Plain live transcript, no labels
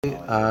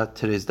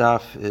Today's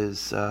daf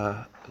is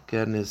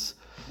again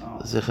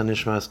Zichron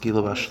Nishmas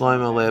Gila Bas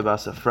Shlomo Leah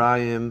Bas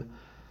Ephraim,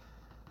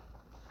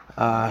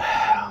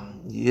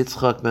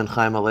 Yitzchak ben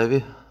Chaim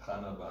Alevi,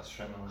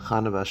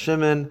 Chana Bas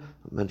Shimon,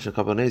 mentioned a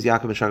couple of names: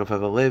 Yaakov ben Shagaf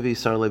Alevi,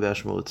 Sarle ben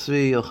Shmuel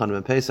Tzvi, Elchanan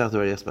ben Pesach,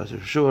 Dorias Bas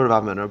Yeshua,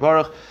 Rav ben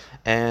Baruch,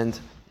 and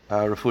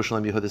Rafu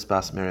Shalem Yehudis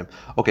Bas Miriam.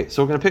 Okay,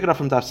 so we're going to pick it up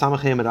from Daf Samach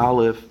Hey Amud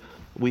Aleph.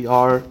 We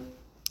are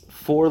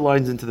 4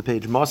 lines into the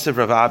page. Masiv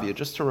Rav Avia,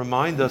 just to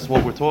remind us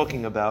what we're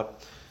talking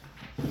about.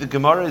 The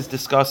Gemara is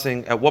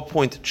discussing at what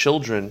point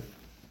children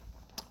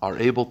are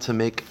able to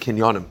make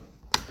kinyanim.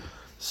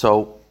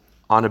 So,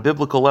 on a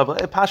biblical level,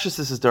 Pashas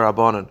this is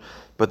derabanan,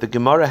 but the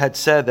Gemara had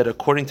said that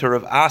according to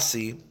Rav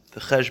Asi,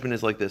 the cheshbon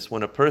is like this: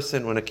 when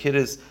a kid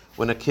is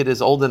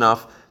old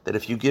enough that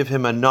if you give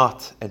him a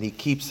nut and he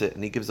keeps it,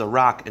 and he gives a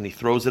rock and he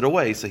throws it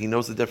away, so he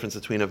knows the difference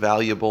between a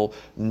valuable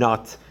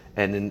nut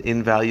and an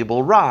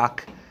invaluable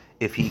rock.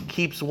 If he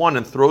keeps one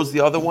and throws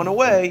the other one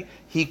away,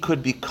 he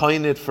could be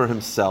koined for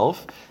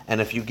himself. And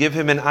if you give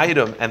him an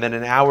item and then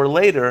an hour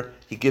later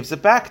he gives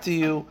it back to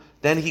you,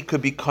 then he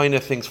could be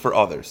koined things for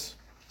others.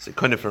 So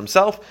koined for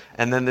himself,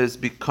 and then there's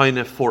be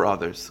koined for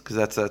others, because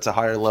that's a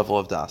higher level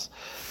of das.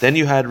 Then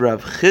you had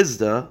Rav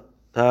Chanina,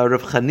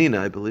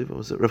 I believe it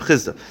was Rav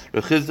Chisda.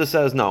 Rav Chisda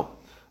says no.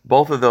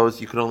 Both of those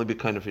you can only be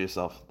koined for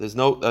yourself. There's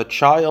a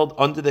child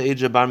under the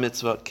age of bar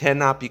mitzvah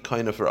cannot be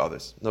koined for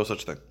others. No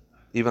such thing.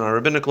 Even on a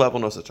rabbinic level,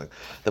 no such thing.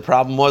 The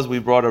problem was we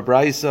brought a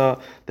brisa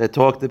that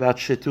talked about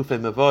shitufei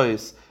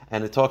mevois,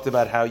 and it talked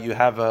about how you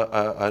have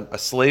a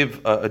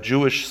slave, a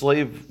Jewish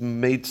slave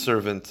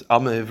maidservant,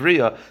 Alma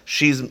Ivriya.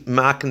 She's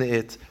makne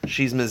it,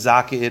 she's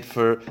mezake it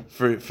for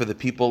the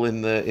people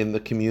in the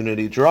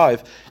community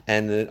drive,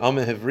 and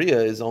Alma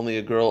Ivriya is only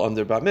a girl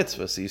under bar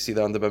mitzvah. So you see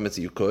that under bar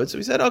mitzvah you could. So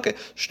we said, okay,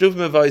 shtuv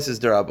mevois is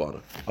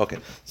derabana. Okay,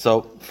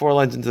 so 4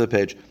 lines into the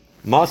page.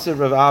 Masir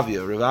Rav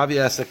Avia. Rav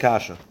Avia asks a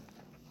kasha.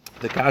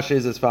 The kasha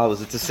is as follows.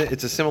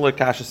 It's a similar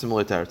kasha,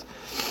 similar teretz.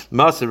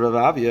 Masir Rav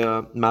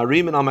Avia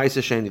marimin al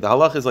ma'aser sheni. The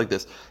halach is like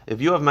this: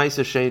 if you have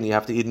ma'aser sheni, you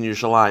have to eat in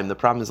Yerushalayim. The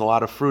problem is a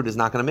lot of fruit is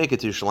not going to make it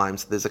to Yerushalayim.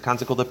 So there's a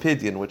concept called a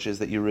pidyon, which is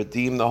that you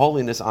redeem the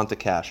holiness onto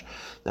cash.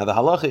 Now the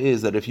halacha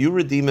is that if you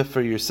redeem it for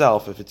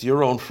yourself, if it's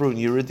your own fruit and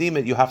you redeem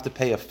it, you have to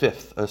pay a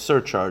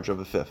surcharge of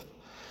a fifth.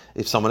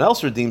 If someone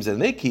else redeems it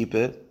and they keep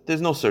it,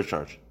 there's no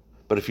surcharge.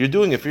 But if you're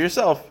doing it for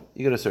yourself,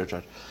 you get a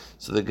surcharge.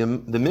 So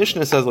the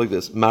Mishnah says like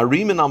this: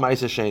 Marimin al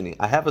ma'aser sheni.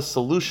 I have a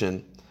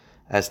solution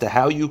as to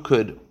how you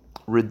could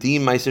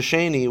redeem ma'aser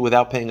sheni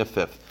without paying a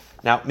fifth.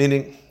 Now,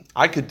 meaning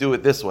I could do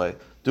it this way.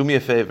 Do me a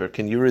favor.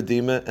 Can you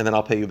redeem it and then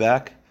I'll pay you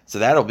back? So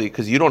that'll be,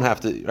 because you don't have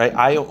to,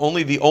 right?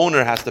 Only the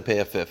owner has to pay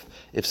a fifth.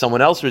 If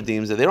someone else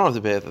redeems it, they don't have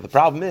to pay a fifth. The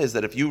problem is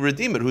that if you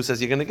redeem it, who says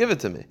you're going to give it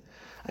to me?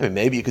 I mean,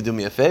 maybe you could do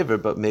me a favor,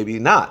 but maybe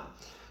not.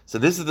 So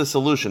this is the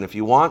solution. If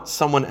you want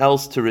someone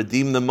else to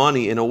redeem the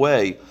money in a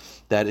way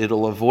that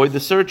it'll avoid the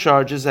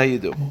surcharges, how you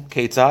do?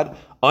 Ketzad,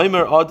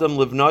 Aimer Adam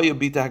Livnayu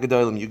Bita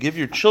Hagadolim. You give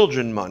your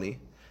children money,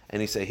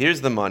 and you say,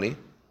 here's the money,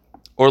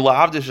 or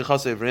La'avdish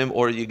Chasevrim,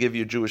 or you give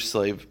your Jewish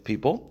slave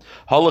people.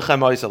 You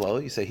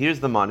say,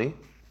 here's the money,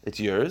 it's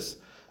yours.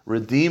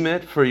 Redeem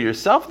it for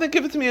yourself, and then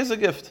give it to me as a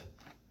gift.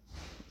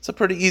 It's a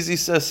pretty easy,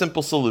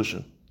 simple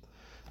solution.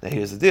 Now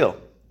here's the deal.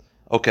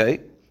 Okay.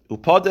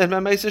 That's how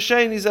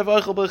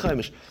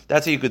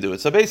you could do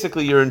it. So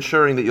basically you're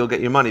ensuring that you'll get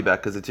your money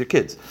back because it's your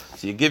kids.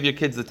 So you give your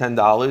kids the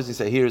 $10, you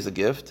say, here's a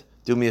gift,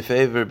 do me a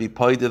favor, be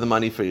paid the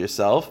money for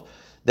yourself,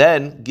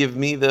 then give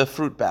me the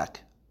fruit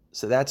back.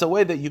 So that's a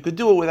way that you could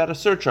do it without a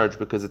surcharge,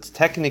 because it's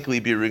technically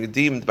being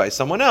redeemed by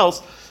someone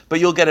else, but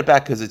you'll get it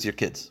back because it's your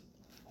kids.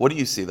 What do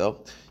you see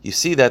though? You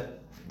see that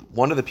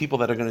one of the people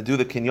that are going to do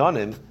the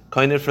kinyanim,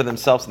 kind it for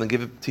themselves and then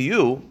give it to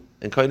you,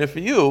 and kind it for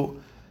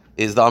you,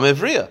 is the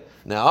Amevriya.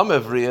 Now,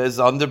 Amevriya is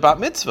under bat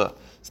mitzvah.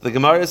 So the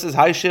Gemara says,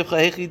 "Hi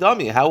shivcha hechi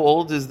dami." How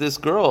old is this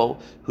girl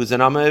who's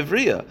an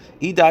Amevriya?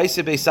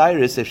 Idaise be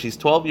Cyrus. If she's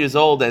 12 years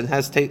old and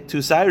has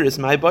 2 Cyrus,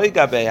 my boy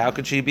gabe. How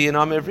could she be an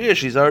Amevriya?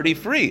 She's already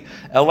free.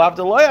 El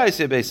avdaloi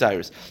aise be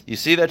Cyrus. You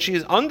see that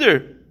she's under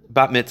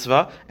bat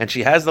mitzvah and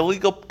she has the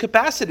legal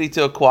capacity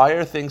to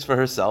acquire things for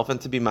herself and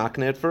to be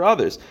makneh for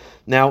others.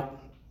 Now,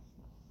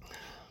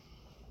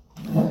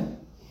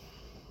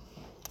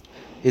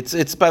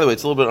 It's by the way,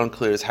 it's a little bit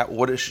unclear.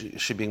 What is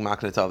she being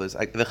makneh to others?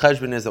 The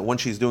cheshbon is that when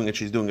she's doing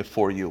it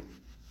for you.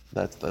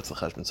 That's the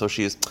cheshbon. So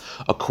she is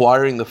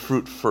acquiring the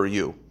fruit for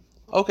you.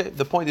 Okay,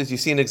 the point is you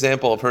see an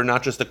example of her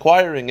not just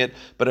acquiring it,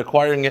 but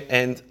acquiring it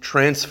and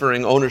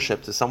transferring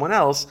ownership to someone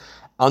else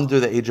under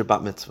the age of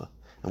bat mitzvah.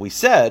 And we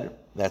said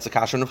that's a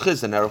kashan of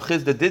Chisda. Now Rav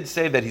Chisda did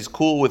say that he's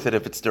cool with it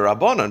if it's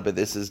derabanan, but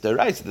this is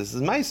deraisa, this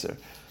is meiser.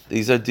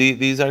 These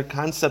are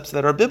concepts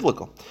that are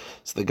biblical.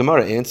 So the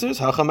Gemara answers,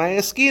 the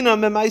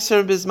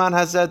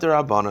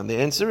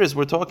answer is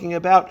we're talking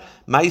about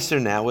meiser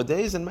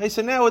nowadays, and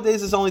meiser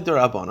nowadays is only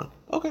derabanan.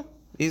 Okay,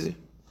 easy.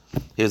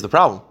 Here's the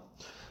problem.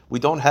 We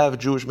don't have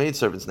Jewish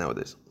maidservants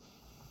nowadays.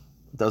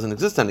 It doesn't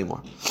exist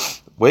anymore.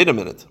 Wait a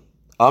minute.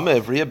 You're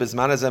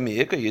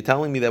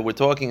telling me that we're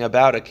talking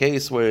about a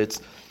case where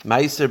it's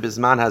meiser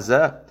bizman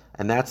hazeh,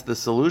 and that's the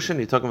solution.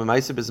 You're talking about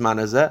Meiser Bizman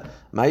Hazeh.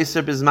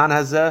 Meiser Bizman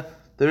Hazeh,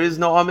 there is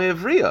no Ameh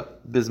Evriya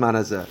Bizman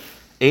Hazeh.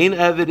 Ein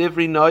Eved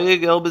Ivri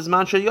Noyeg El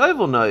Bizman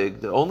Sheyovel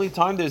Noyeg. The only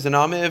time there's an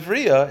Ameh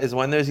Evriya is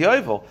when there's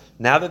Yovel.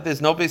 Now that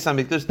there's no Beis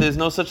HaMikdash, there's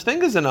no such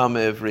thing as an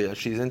Ameh Evriya.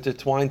 She's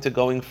intertwined to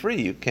going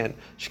free.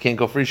 She can't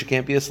go free, she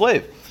can't be a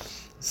slave.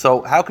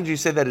 So how could you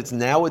say that it's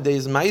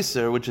nowadays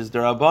Meiser, which is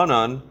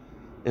Derabanan,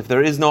 if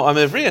there is no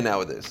Ameh Evriya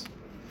nowadays?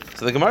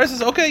 So the Gemara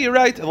says, okay, you're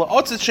right.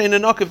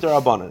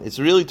 It's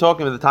really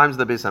talking about the times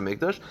of the Beis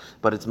HaMikdash,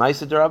 but it's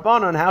Meiser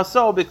Derabanan. How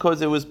so?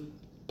 Because it was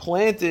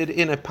planted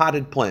in a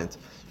potted plant,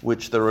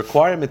 which the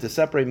requirement to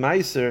separate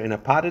Meiser in a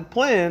potted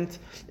plant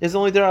is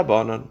only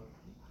Derabanan.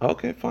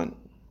 Okay, fine.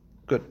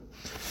 Good.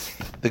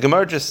 The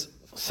Gemara just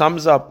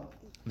sums up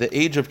the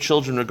age of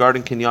children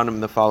regarding Kinyanim in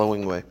the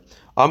following way.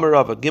 Amar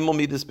Rava, Gimel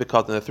Midas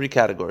Bekatan, there are three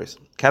categories.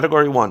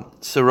 Category 1,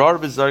 Sirar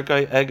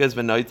B'Zarkai Egez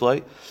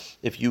V'Naitlai.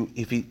 If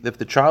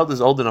the child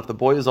is old enough, the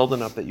boy is old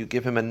enough that you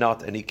give him a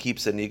nut and he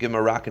keeps it, and you give him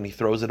a rock and he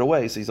throws it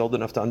away, so he's old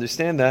enough to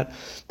understand that,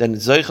 then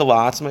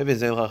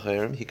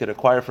he could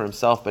acquire for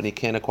himself, but he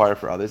can't acquire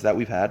for others. That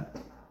we've had.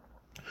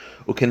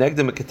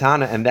 Ukenegdim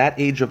Katana, and that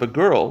age of a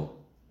girl,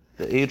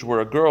 the age where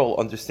a girl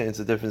understands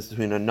the difference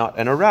between a nut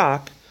and a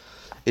rock,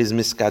 is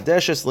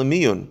Miskadeshes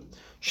Lemiyun.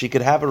 She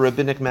could have a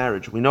rabbinic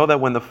marriage. We know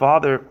that when the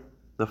father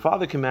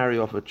can marry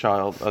off a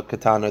child, a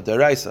Katana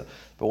Deraisa,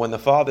 but when the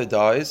father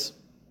dies,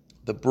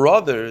 the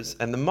brothers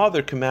and the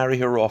mother can marry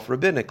her off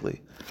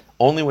rabbinically,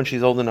 only when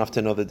she's old enough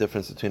to know the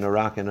difference between a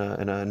rock and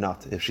a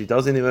nut. If she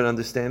doesn't even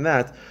understand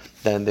that,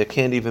 then there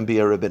can't even be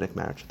a rabbinic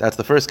marriage. That's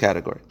the first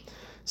category.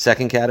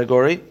 Second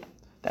category,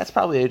 that's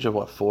probably age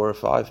of 4 or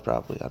 5,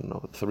 probably, I don't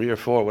know, 3 or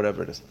 4,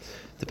 whatever it is,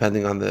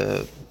 depending on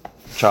the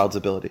child's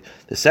ability.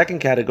 The second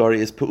category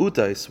is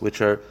pu'utais,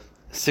 which are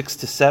 6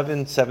 to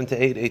 7, 7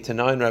 to 8, 8 to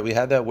 9, right? We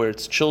had that where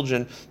it's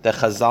children that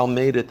Chazal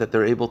made it that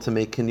they're able to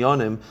make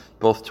kinyanim,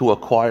 both to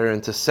acquire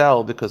and to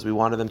sell, because we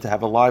wanted them to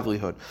have a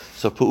livelihood.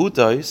 So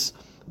pu'utais,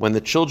 when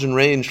the children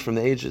range from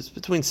the ages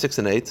between 6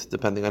 and 8,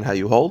 depending on how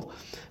you hold,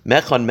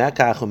 mechon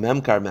mekach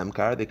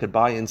memkar, they could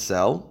buy and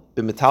sell,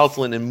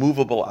 b'metaltlin,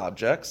 immovable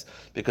objects,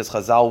 because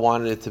Chazal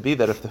wanted it to be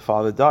that if the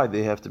father died,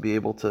 they have to be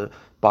able to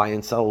buy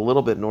and sell a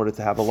little bit in order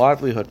to have a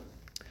livelihood.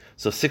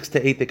 So 6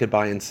 to 8 they could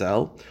buy and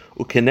sell.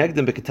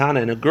 Ukenegdim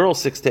bekatana, and a girl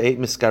 6 to 8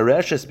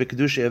 miskareshes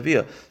bekedusha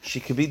avia. She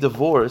could be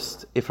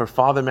divorced if her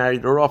father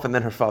married her off and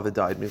then her father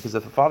died. Because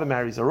if the father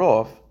marries her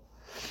off,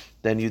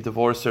 then you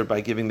divorce her by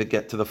giving the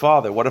get to the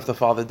father. What if the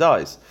father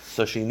dies?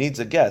 So she needs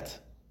a get.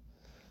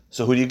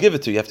 So who do you give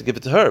it to? You have to give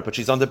it to her, but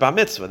she's under bar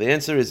mitzvah. The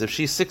answer is if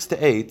she's 6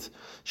 to 8,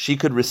 she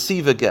could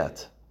receive a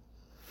get.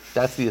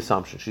 That's the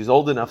assumption. She's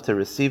old enough to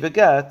receive a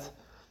get.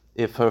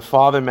 If her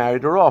father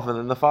married her off and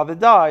then the father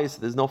dies,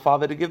 there's no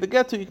father to give the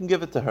get to, you can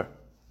give it to her.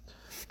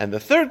 And the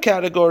third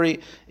category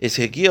is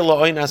Hegia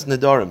La'oinas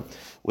Nedarim,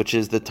 which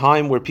is the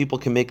time where people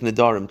can make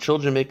Nedarim.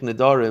 Children make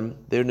Nedarim,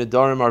 their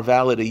Nedarim are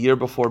valid a year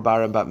before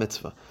Bar and Bat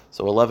Mitzvah.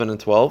 So 11 and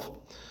 12.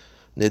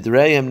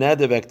 Nidreim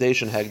Neder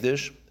V'Hekdesh and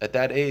Hegdish, at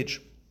that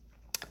age,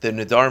 their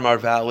Nedarim are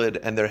valid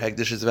and their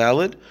Hegdish is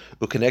valid.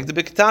 Ukenegde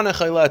B'Ktana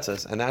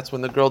Chayletzas, and that's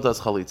when the girl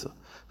does Chalitza.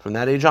 From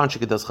that age on, she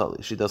does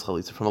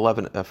chalitza.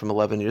 From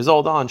 11 years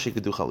old on, she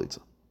could do chalitza.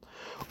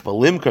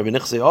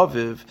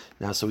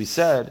 Now, so he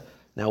said,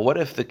 now what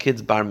if the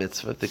kid's bar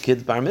mitzvah? If the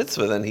kid's bar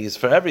mitzvah, then he's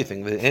for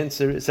everything. The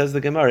answer, says the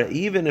Gemara,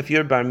 even if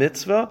you're bar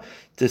mitzvah,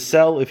 to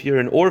sell, if you're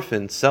an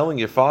orphan, selling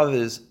your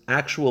father's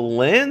actual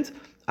land,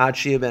 ad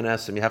shia ben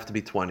esem, you have to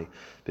be 20.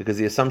 Because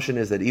the assumption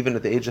is that even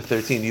at the age of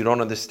 13, you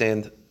don't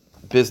understand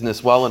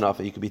business well enough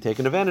that you could be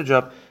taken advantage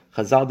of.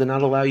 Chazal did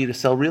not allow you to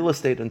sell real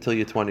estate until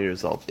you're 20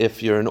 years old.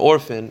 If you're an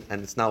orphan,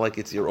 and it's not like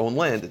it's your own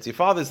land, it's your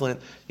father's land,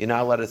 you're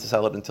not allowed to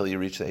sell it until you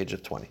reach the age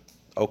of 20.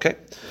 Okay?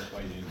 That's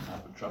why you need an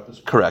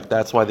apotropos. Correct.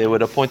 That's why they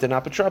would appoint an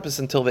apotropos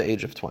until the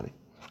age of 20.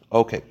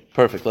 Okay,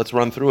 perfect. Let's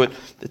run through it.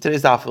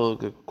 Today's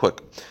daf,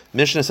 quick.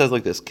 Mishnah says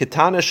like this: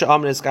 Kitana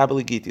she'amne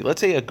eskabel giti. Let's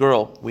say a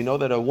girl. We know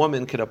that a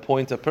woman could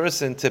appoint a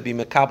person to be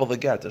mekabel the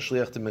get, a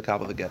shliach to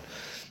mekabel the get.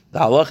 The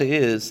halacha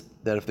is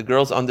that if the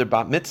girl's under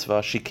bat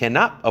mitzvah, she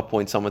cannot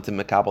appoint someone to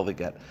mekabel the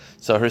get.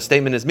 So her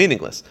statement is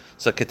meaningless.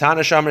 So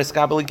Kitana she'amne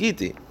eskabel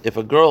giti. If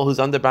a girl who's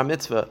under bat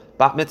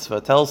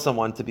mitzvah tells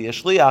someone to be a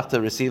shliach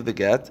to receive the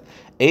get,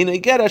 ein a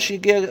get she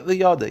get the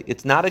yada.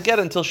 It's not a get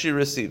until she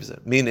receives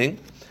it. Meaning,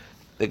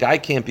 the guy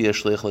can't be a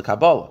shliach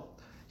l'kabbalah.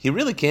 He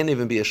really can't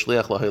even be a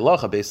shliach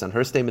l'halacha based on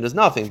her statement is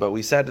nothing. But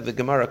we said to the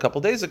Gemara a couple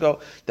days ago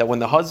that when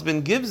the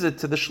husband gives it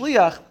to the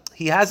shliach,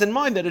 he has in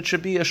mind that it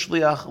should be a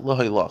shliach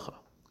l'halacha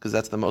because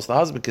that's the most the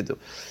husband can do.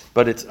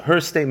 But it's her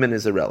statement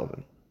is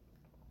irrelevant.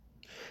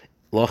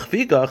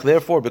 L'chvigach,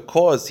 therefore,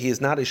 because he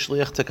is not a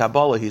shliach to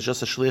Kabbalah, he's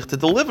just a shliach to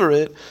deliver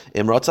it.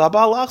 Imratza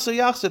abal lachzer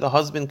yachzer, the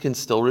husband can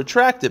still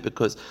retract it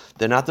because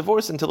they're not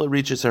divorced until it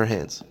reaches her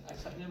hands.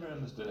 I never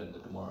understood in the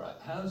Gemara.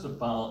 How is a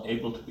Baal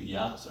able to be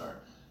Yachzar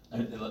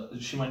And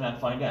she might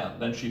not find out.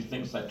 Then she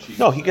thinks that she...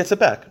 No, he gets it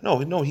back. No,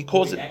 he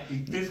calls it...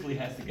 He physically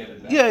has to get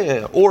it back.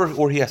 Yeah.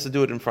 Or he has to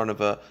do it in front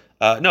of a...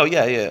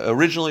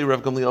 Originally,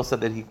 Rav Gamliel said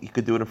that he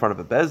could do it in front of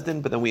a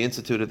bezdin, but then we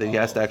instituted that he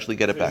has to actually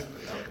get it back.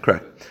 Okay.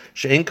 Correct.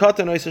 She'ein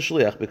katan ois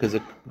shliach, because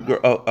a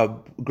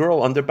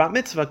girl under bat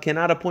mitzvah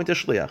cannot appoint a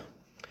shliach.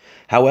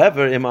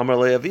 However, im amar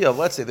le'aviyav,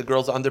 let's say the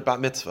girl's under bat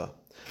mitzvah,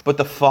 but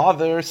the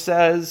father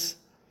says...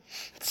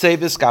 Say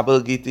this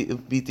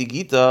biti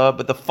gita,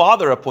 but the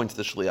father appoints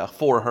the shliach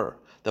for her.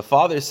 The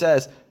father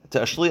says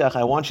to a shliach,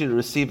 "I want you to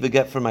receive the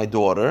get for my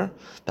daughter."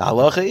 The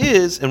halacha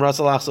is in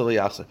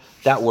rasalach.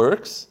 That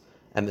works,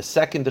 and the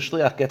second the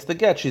shliach gets the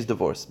get, she's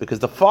divorced because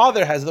the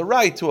father has the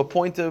right to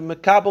appoint a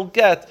mekabel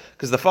get.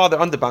 Because the father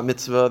under bat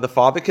mitzvah, the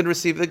father can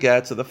receive the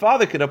get, so the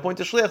father can appoint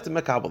a shliach to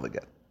mekabel the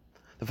get,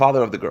 the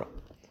father of the girl.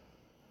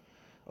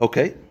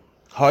 Okay,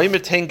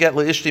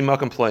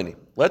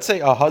 let's say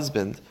a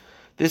husband.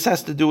 This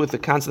has to do with the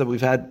concept that we've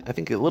had, I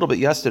think, a little bit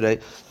yesterday,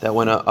 that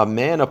when a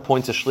man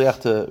appoints a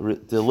shliach to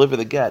deliver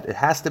the get, it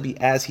has to be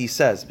as he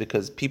says,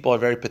 because people are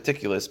very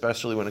particular,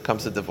 especially when it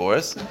comes to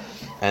divorce,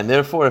 and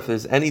therefore, if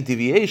there's any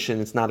deviation,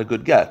 it's not a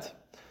good get.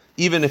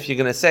 Even if you're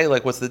going to say,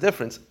 like, what's the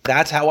difference?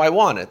 That's how I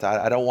want it.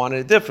 I don't want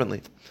it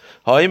differently.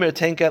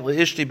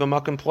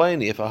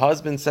 If a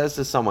husband says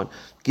to someone,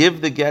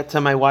 give the get to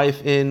my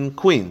wife in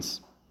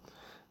Queens,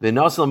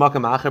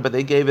 but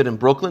they gave it in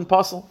Brooklyn,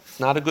 puzzle,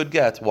 it's not a good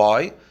get.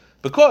 Why?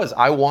 Because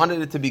I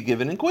wanted it to be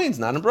given in Queens,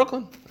 not in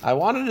Brooklyn. I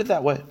wanted it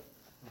that way.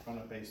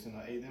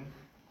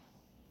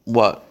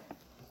 What?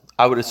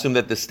 I would assume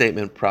that this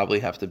statement probably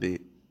have to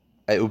be.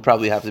 It would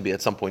probably have to be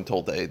at some point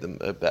told to Adam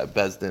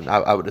Bezdin.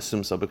 I would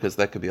assume so because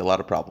that could be a lot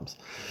of problems.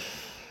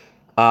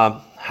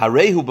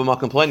 Harehu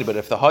b'makom, but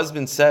if the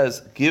husband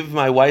says, "Give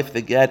my wife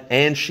the get,"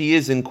 and she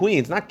is in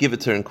Queens, not give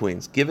it to her in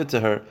Queens, give it to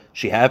her.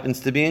 She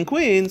happens to be in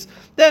Queens.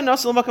 Then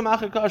nasal makom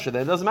acher kasher.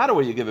 Then it doesn't matter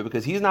where you give it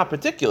because he's not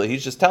particular.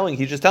 He's just telling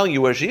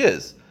you where she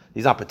is.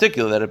 He's not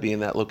particular that it be in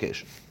that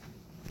location.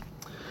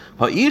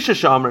 Ha'isha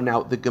shamar.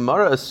 Now the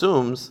Gemara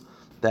assumes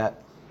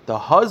that the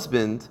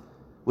husband.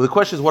 Well, the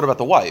question is, what about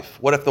the wife?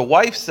 What if the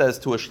wife says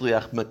to a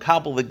shliach,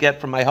 "Mekabel the get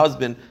from my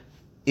husband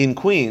in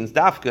Queens,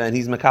 Dafka, and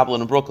he's Mekabel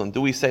in Brooklyn"?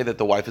 Do we say that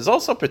the wife is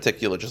also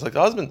particular, just like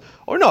the husband?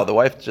 Or no, the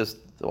wife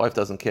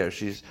doesn't care.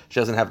 She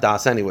doesn't have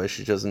das anyway.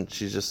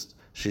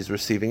 She's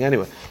receiving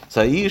anyway.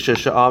 So if a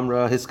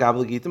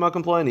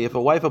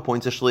wife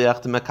appoints a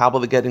shliach to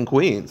Mekabel the get in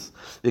Queens,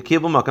 the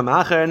kibul makam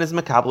acher and is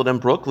Mekabel in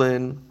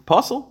Brooklyn,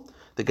 puzzle.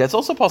 The get's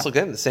also puzzle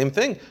again. The same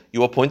thing.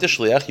 You appoint a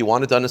shliach, you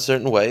want it done a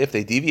certain way. If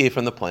they deviate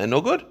from the plan,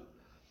 no good.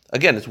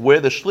 Again, it's where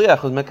the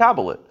shliach was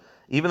Mekabel it.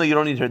 Even though you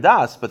don't need her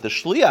das, but the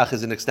shliach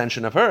is an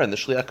extension of her, and the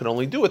shliach can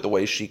only do it the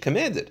way she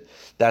commanded.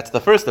 That's the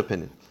first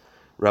opinion.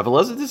 Rav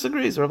Elazar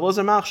disagrees. Rav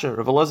Elazar machshir.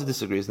 Rav Elazar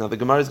disagrees. Now the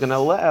Gemara is going to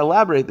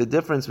elaborate the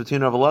difference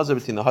between Rav Elazar,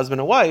 between the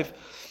husband and wife,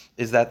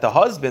 is that the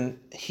husband,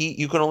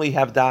 you can only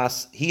have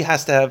das. He's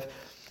the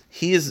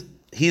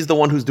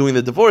one who's doing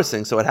the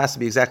divorcing, so it has to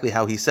be exactly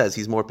how he says.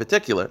 He's more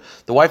particular.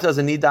 The wife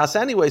doesn't need das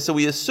anyway, so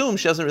we assume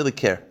she doesn't really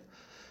care.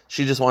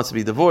 She just wants to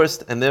be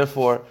divorced, and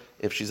therefore,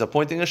 if she's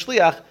appointing a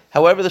shliach,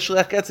 however the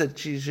shliach gets it,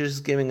 she's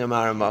just giving a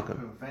mara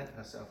makom. Prevent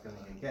herself getting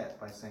a get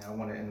by saying, "I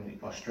want it in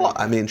Australia." Well,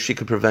 I mean, she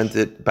could prevent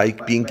it by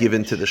being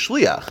given to the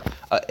shliach.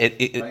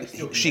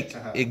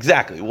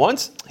 Exactly.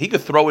 Once he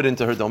could throw it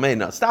into her domain,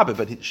 not stop it,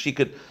 but she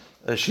could.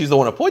 She's the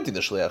one appointing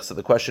the shliach. So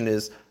the question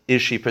is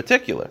she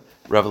particular?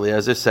 Rav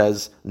Eliezer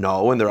says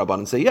no, and the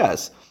Rabbanan say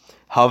yes.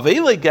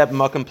 Havele get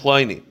makom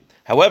ploini.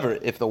 However,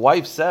 if the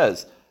wife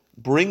says,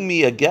 "Bring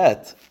me a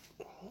get,"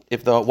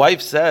 if the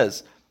wife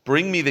says,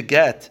 "Bring me the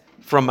get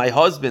from my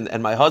husband,"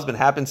 and my husband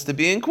happens to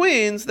be in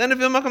Queens, then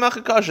then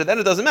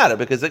it doesn't matter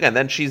because again,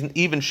 then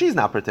she's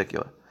not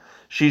particular.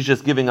 She's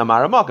just giving a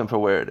maramakim for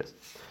where it is.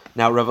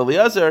 Now, Rav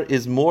Eliezer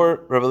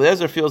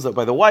feels that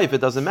by the wife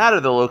it doesn't matter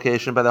the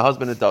location, by the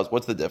husband it does.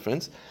 What's the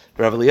difference?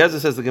 Rav Eliezer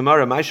says the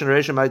Gemara, why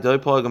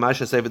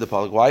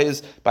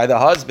is by the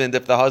husband,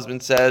 if the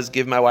husband says,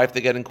 "Give my wife the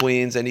get in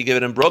Queens," and you give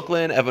it in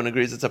Brooklyn, everyone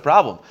agrees it's a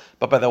problem.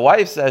 But by the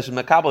wife says,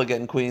 "Mekabel get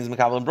in Queens,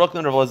 Mekabel in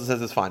Brooklyn," Rav Eliezer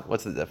says it's fine.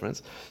 What's the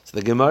difference? So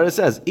the Gemara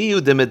says,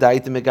 because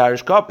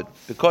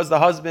the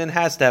husband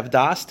has to have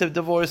das to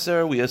divorce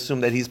her, we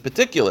assume that he's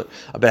particular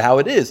about how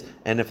it is.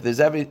 And if there's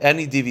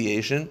any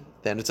deviation,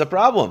 then it's a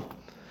problem.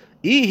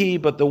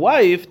 But the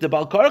wife, the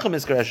Baal Karcham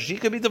is correct. She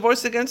could be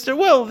divorced against her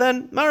will.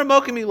 Then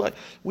Maramokimi,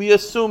 we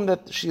assume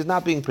that she's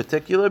not being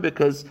particular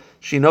because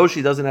she knows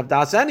she doesn't have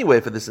das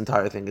anyway for this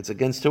entire thing. It's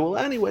against her will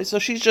anyway. So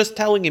she's just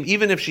telling him,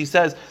 even if she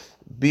says,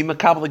 "Be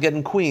Mekabel get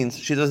in Queens,"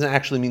 she doesn't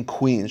actually mean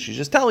Queens. She's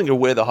just telling her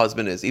where the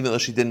husband is, even though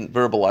she didn't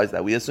verbalize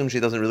that. We assume she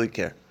doesn't really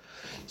care.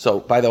 So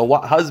by the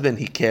husband,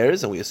 he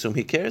cares, and we assume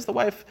he cares. The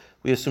wife,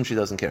 we assume she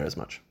doesn't care as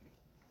much.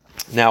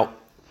 Now,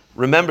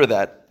 remember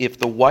that if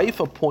the wife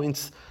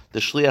appoints the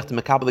shliach to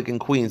Mekabel in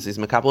Queens, he's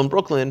Mekabel in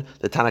Brooklyn,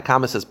 the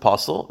Tanakama says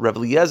pasul, Rav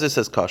Eliezer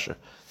says kosher.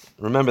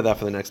 Remember that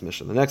for the next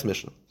mission. The next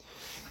mission.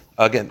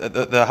 Again,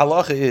 the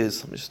halacha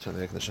is, let me just turn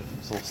the ignition,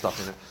 there's a little stuff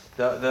in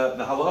there.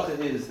 The halacha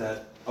is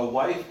that a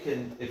wife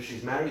can, if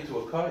she's married to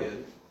a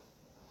kohen,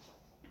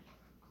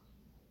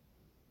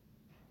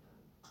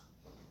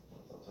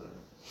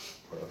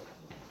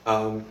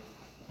 I'll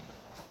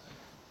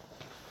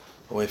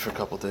wait for a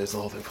couple of days, the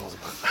whole thing falls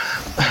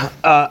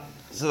apart.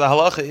 So the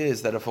halacha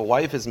is that if a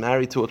wife is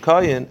married to a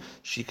kohen,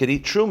 she could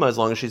eat truma as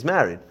long as she's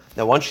married.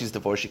 Now, once she's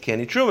divorced, she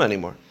can't eat truma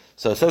anymore.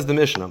 So it says the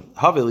Mishnah,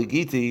 Haveli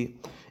Giti,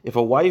 if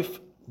the wife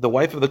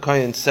of the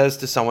kohen says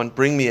to someone,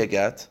 bring me a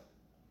get,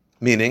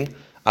 meaning,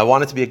 I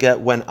want it to be a get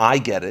when I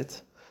get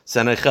it,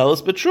 then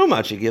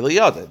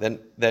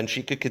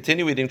she could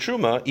continue eating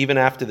truma even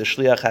after the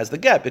shliach has the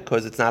get,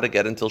 because it's not a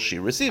get until she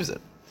receives it.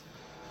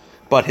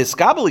 But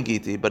hiskabel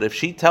giti, but if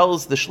she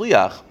tells the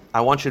shliach,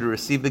 I want you to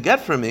receive the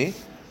get from me,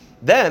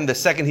 then the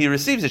second he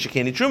receives it, she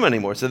can't eat truma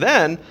anymore. So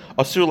then,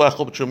 asur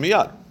lechol b'truma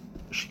miyad.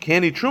 She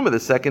can't eat truma the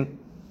second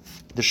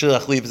the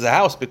shliach leaves the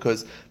house,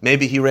 because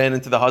maybe he ran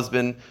into the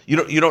husband. You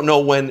don't know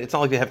when. It's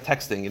not like they have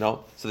texting,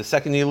 So the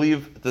second you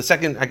leave,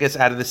 I guess,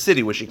 out of the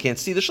city where she can't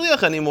see the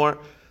shliach anymore,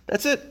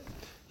 that's it.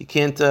 You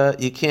can't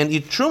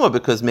eat truma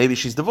because maybe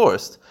she's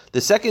divorced.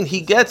 The second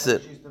he gets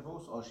it, She's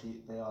divorced, or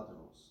they are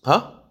divorced.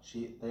 Huh?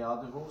 They are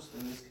divorced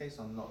in this case,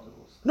 or not divorced?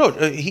 No,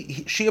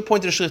 she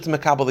appointed a shliach to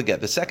makabel the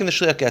get. The second the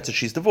shliach gets it,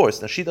 she's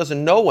divorced. Now she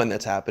doesn't know when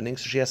that's happening,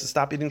 so she has to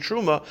stop eating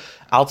truma.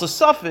 Alta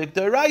suffik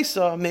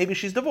deraisa, maybe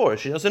she's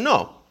divorced. She doesn't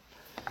know.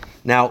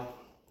 Now,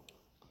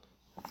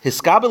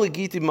 hiskabel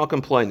giti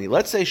makam ploini.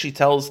 Let's say she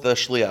tells the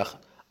shliach,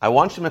 I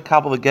want you to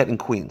makabel the get in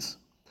Queens,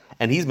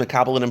 and he's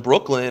makabel in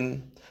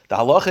Brooklyn. The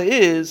halacha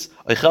is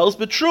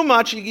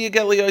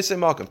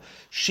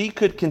she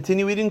could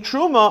continue eating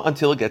truma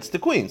until it gets to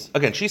Queens.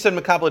 Again, she said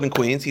makabel in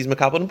Queens, he's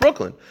makabel in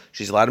Brooklyn.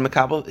 She's allowed to eat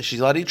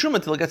truma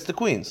until it gets to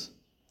Queens.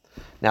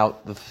 Now,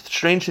 the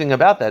strange thing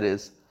about that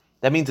is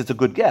that means it's a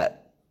good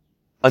get.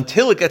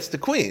 Until it gets to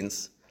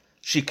Queens,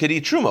 she could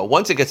eat truma.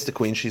 Once it gets to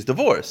Queens, she's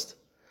divorced.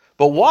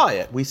 But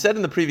why? We said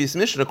in the previous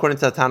mission, according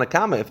to Tana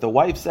Kama, if the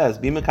wife says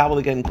be makabel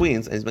again in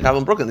Queens and he's makabel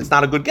in Brooklyn, it's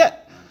not a good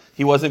get.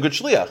 He wasn't a good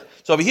shliach.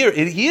 So over here,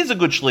 he is a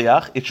good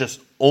shliach. It's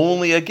just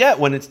only a get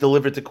when it's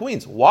delivered to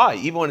Queens. Why?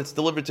 Even when it's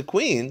delivered to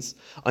Queens,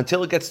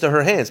 until it gets to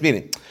her hands.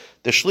 Meaning,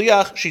 the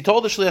shliach, she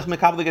told the shliach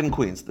makabel the get in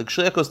Queens. The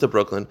shliach goes to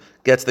Brooklyn,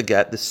 gets the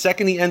get. The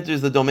second he enters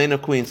the domain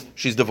of Queens,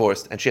 she's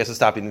divorced, and she has to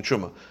stop eating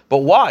truma. But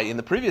why? In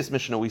the previous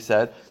Mishnah, we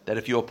said that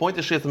if you appoint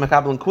a shliach to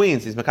makabel in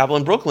Queens, he's makabel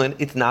in Brooklyn,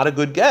 it's not a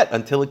good get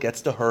until it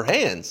gets to her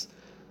hands.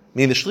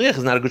 Meaning the shliach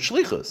is not a good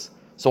shlichus.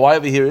 So why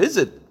over here is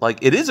it? Like,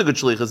 it is a good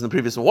shlichus, and the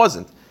previous one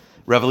wasn't.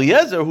 Rav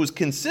Eliezer, who's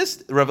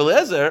consistent, the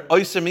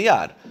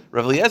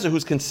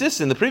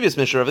previous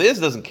Mishnah, Rav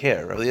Eliezer doesn't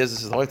care. Rav Eliezer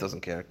says the wife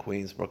doesn't care.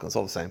 Queens, Brooklyn, it's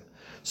all the same.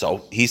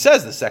 So he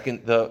says the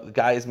second the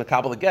guy is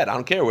makabel the get, I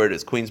don't care where it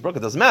is, Queens,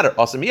 Brooklyn, it doesn't matter.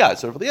 Awesome miyad.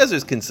 So Rav Eliezer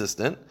is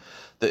consistent.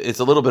 It's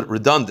a little bit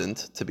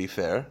redundant, to be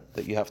fair,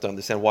 that you have to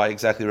understand why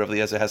exactly Rav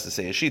Eliezer has to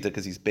say a shita,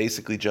 because he's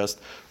basically just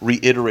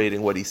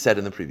reiterating what he said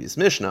in the previous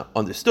Mishnah,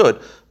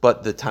 understood,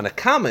 but the Tana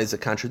Kama is a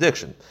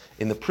contradiction.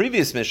 In the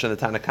previous Mishnah, the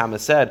Tana Kama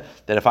said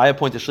that if I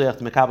appoint a shliach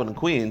to makabel in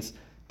Queens,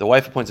 the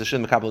wife appoints a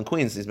shliach to makabel in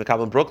Queens, and he's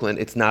makabel in Brooklyn,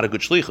 it's not a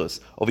good shlichus.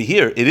 Over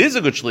here, it is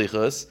a good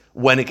shlichus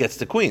when it gets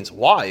to Queens.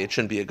 Why? It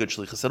shouldn't be a good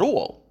shlichus at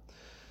all.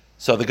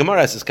 So the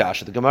Gemara says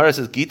kasha. The Gemara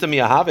says Gita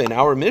miyahave in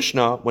our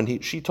Mishnah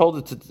when she told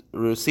it to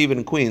receive it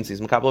in Queens.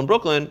 He's makabel in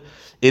Brooklyn.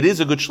 It is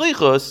a good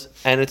shlichus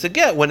and it's a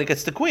get when it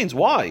gets to Queens.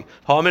 Why?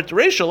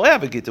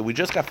 We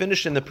just got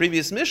finished in the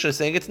previous Mishnah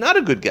saying it's not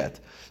a good get.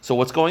 So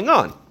what's going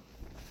on?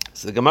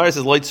 So the Gemara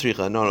says loit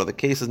tzricha. No, the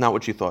case is not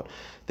what you thought.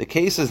 The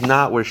case is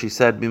not where she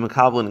said be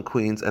makabel in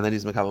Queens and then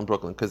he's makabel in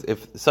Brooklyn. Because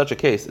if such a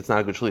case, it's not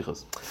a good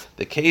shlichus.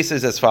 The case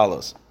is as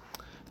follows.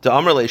 To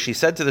Amrle, she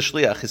said to the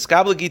shliach,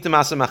 "Hiskabel gitim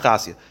asa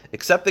machasya."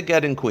 Accept the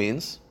get in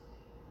Queens.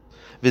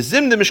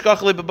 V'zim de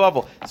mishkachli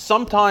bebavel.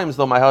 Sometimes,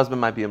 though, my husband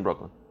might be in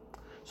Brooklyn,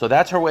 so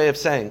that's her way of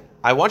saying,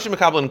 "I want you to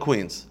makabel in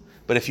Queens,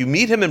 but if you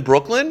meet him in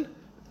Brooklyn,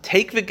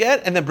 take the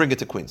get and then bring it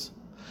to Queens,"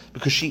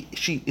 because she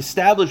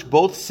established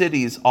both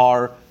cities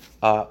are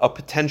a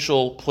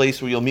potential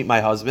place where you'll meet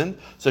my husband.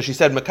 So she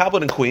said,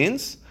 "Makabel in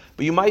Queens,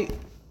 but you might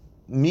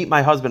meet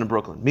my husband in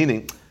Brooklyn."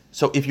 Meaning,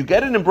 so if you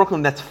get it in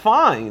Brooklyn, that's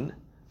fine,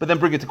 but then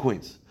bring it to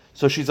Queens.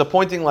 So she's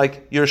appointing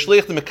like you're a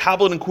shliach to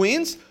makabel in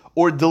Queens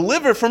or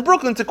deliver from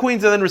Brooklyn to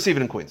Queens and then receive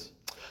it in Queens.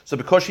 So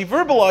because she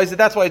verbalized it,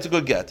 that's why it's a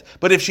good get.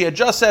 But if she had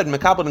just said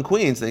makabel in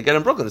Queens, then you get it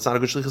in Brooklyn, it's not a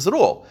good shlichus at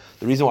all.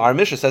 The reason why our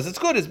Mishnah says it's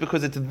good is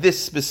because it's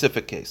this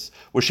specific case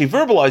where she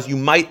verbalized you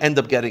might end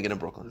up getting it in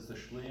Brooklyn. Does the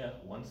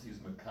shliach, once he's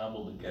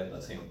makabel to get,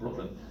 let's say in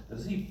Brooklyn,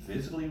 does he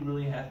physically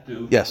really have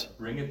to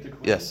bring it to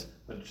Queens? Yes.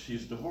 But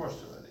she's divorced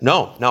already.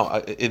 No.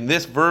 In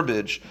this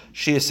verbiage,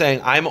 she is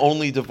saying I'm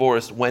only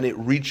divorced when it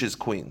reaches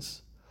Queens.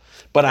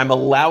 But I'm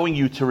allowing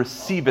you to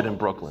receive it in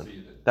Brooklyn.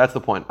 That's the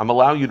point. I'm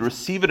allowing you to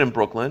receive it in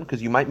Brooklyn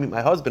because you might meet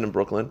my husband in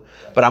Brooklyn,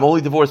 but I'm only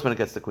divorced when it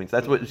gets to Queens.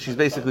 That's what she's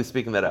basically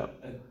speaking that out.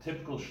 A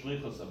typical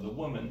shlichus of the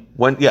woman.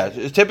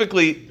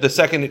 Typically the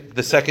second it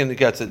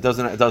gets it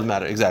doesn't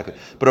matter exactly.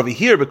 But over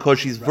here, because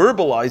she's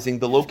verbalizing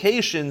the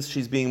locations,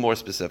 she's being more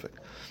specific.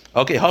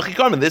 Okay, Hachi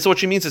Karman, this is what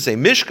she means to say.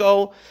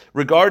 Mishko,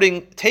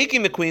 regarding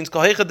taking the Queens,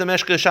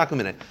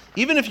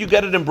 even if you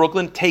get it in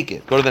Brooklyn, take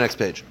it. Go to the next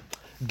page.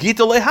 But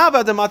it's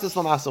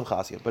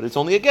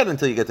only a get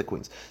until you get to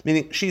Queens.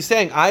 Meaning, she's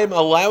saying, I am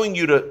allowing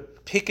you to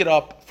pick it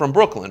up from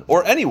Brooklyn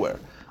or anywhere.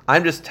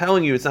 I'm just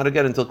telling you it's not a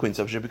get until Queens.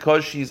 So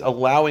because she's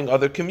allowing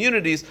other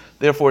communities,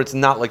 therefore it's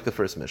not like the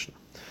first Mishnah.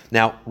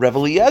 Now, Rav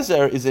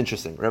Eliezer is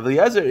interesting. Rav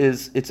Eliezer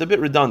it's a bit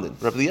redundant.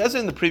 Rav Eliezer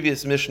in the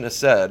previous Mishnah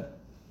said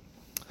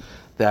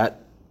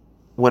that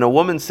when a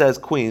woman says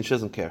Queens, she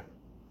doesn't care.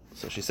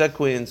 So she said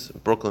Queens,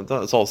 Brooklyn,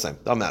 it's all the same.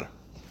 Doesn't matter.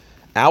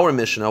 Our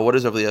Mishnah, what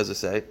does Rav Eliezer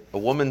say? A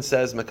woman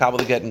says Makabel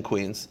the get in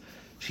Queens.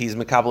 She's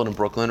Makabel in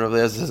Brooklyn. Rav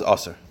Eliezer says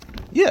Aser.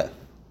 Yeah,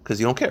 because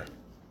you don't care.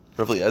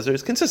 Rav Eliezer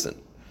is consistent.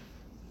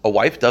 A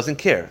wife doesn't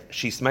care.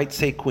 She might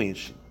say Queens.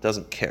 She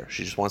doesn't care.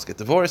 She just wants to get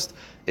divorced.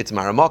 It's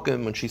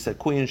Maramakim. When she said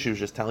Queens, she was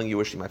just telling you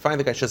where she might find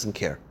the guy. She doesn't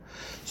care.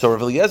 So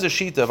Rav Eliezer's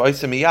shita of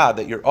Oiseh Miyad,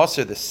 that you're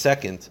Aser the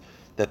second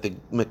that the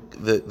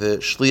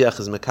shliach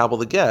is Makabel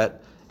the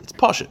get, it's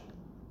pashut.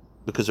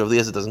 Because Rav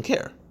Eliezer doesn't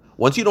care.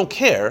 Once you don't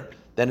care,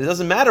 then it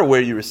doesn't matter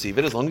where you receive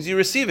it. As long as you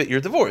receive it,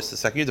 you're divorced. The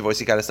second you're divorced,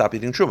 you got to stop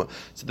eating truma.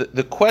 So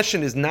the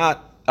question is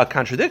not a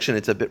contradiction;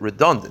 it's a bit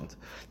redundant.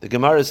 The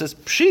Gemara says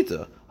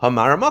pshita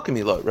hamara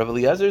makamilo. Rav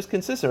Eliezer is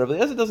consistent. Rav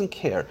Eliezer doesn't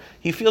care.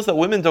 He feels that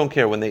women don't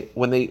care when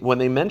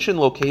they mention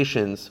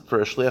locations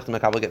for a shliach to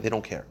makabel get. They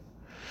don't care.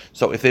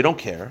 So if they don't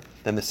care,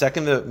 then the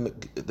second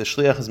the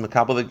shliach is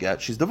makabel the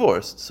get, she's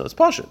divorced. So it's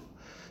pashut.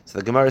 So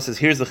the Gemara says,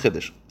 here's the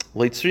chiddush.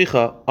 The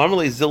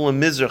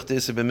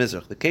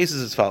case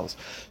is as follows.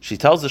 She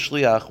tells the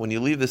shliach, when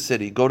you leave the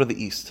city, go to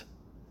the east.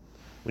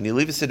 When you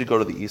leave the city, go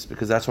to the east,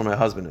 because that's where my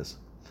husband is.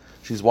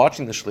 She's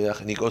watching the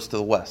shliach, and he goes to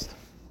the west.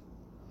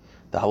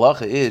 The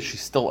halacha is, she's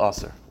still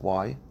aser.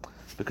 Why?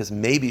 Because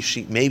maybe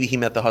he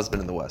met the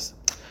husband in the west.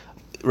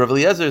 Rav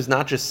Eliezer is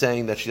not just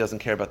saying that she doesn't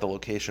care about the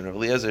location. Rav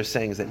Eliezer is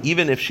saying is that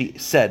even if she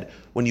said,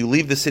 when you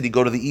leave the city,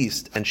 go to the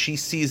east, and she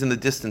sees in the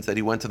distance that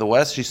he went to the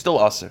west, she's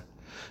still aser.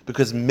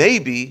 Because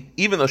maybe,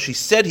 even though she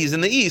said he's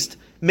in the east,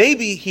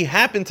 maybe he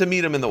happened to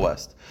meet him in the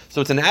west.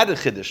 So it's an added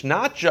chiddush.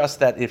 Not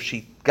just that if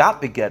she got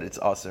the get, it's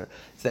aser.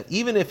 It's that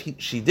even if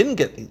she didn't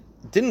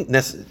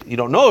necessarily, you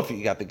don't know if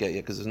he got the get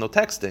yet because there's no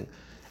texting,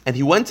 and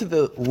he went to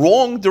the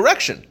wrong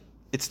direction,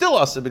 it's still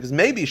aser because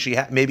maybe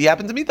maybe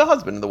happened to meet the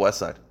husband in the west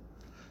side.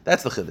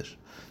 That's the chiddush.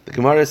 The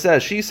Gemara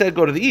says, she said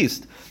go to the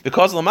east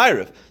because of the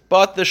Ma'ariv,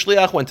 but the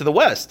shliach went to the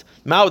west.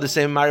 Mao the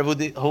same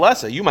Ma'ariv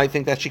halasa. You might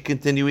think that she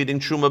continued eating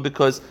truma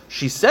because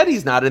she said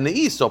he's not in the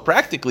east, so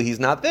practically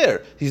he's not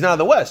there. He's not in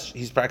the west.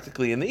 He's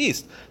practically in the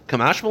east.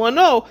 Kamashmala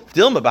no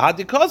dilma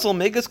bahadi kozl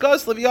megas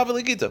kozl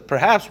v'yaveligita.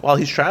 Perhaps while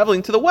he's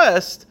traveling to the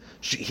west,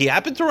 he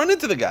happened to run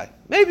into the guy.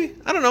 Maybe,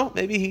 I don't know.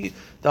 Maybe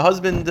the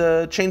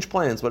husband changed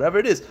plans, whatever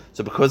it is.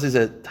 So because there's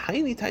a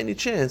tiny, tiny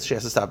chance, she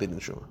has to stop eating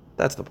truma.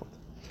 That's the point.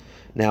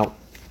 Now,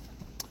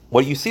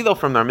 what you see, though,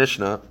 from our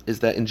Mishnah is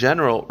that, in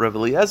general, Rav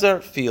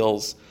Eliezer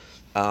feels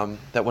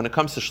that when it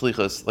comes to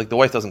shlichus, like, the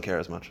wife doesn't care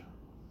as much.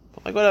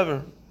 Like,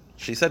 whatever.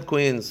 She said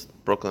Queens,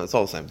 Brooklyn, it's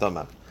all the same. Doesn't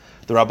matter.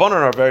 The Rabbanon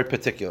are very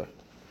particular.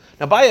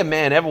 Now, by a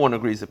man, everyone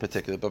agrees they're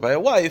particular, but by a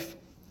wife,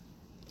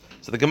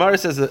 so the Gemara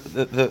says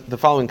the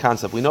following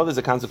concept. We know there's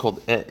a concept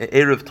called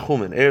Erev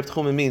Tchumen. Erev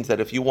Tchumen means that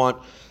if you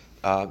want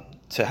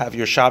to have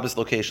your Shabbos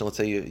location, let's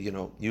say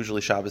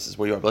usually Shabbos is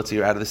where you are, but let's say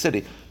you're out of the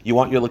city, you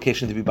want your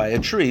location to be by a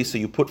tree, so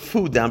you put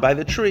food down by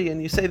the tree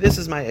and you say, this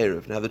is my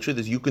Erev. Now the truth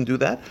is you can do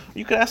that, or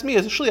you could ask me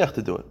as a shliach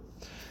to do it.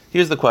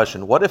 Here's the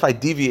question, what if I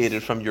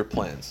deviated from your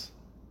plans?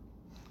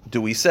 Do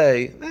we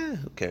say,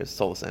 who cares,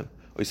 it's all the same?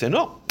 Or you say,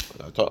 no,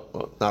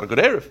 not a good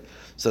Erev.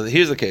 So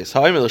here's the case.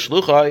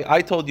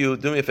 I told you,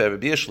 do me a favor,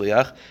 be a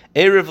shliach,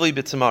 Erev li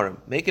b'tzamarim.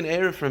 Make an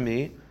Erev for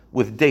me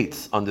with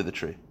dates under the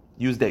tree.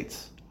 Use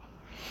dates.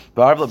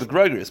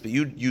 But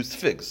you used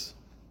figs.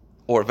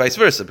 Or vice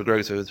versa.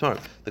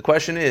 The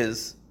question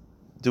is,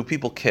 do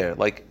people care?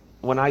 Like,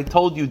 when I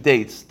told you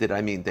dates, did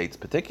I mean dates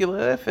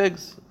particular?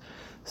 Figs.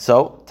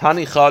 So,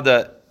 Tani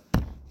Chada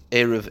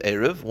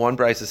Erev. One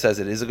brisa says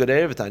it is a good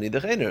Erev, Tani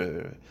Dechein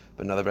Erev.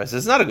 But another brisa says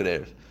it's not a good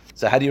Erev.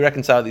 So how do you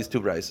reconcile these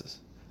two brises?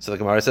 So the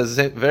Gemara says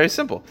it's very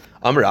simple.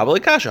 Amar Rabbi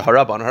Kasha,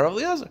 Haraban Harav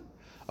Eliezer.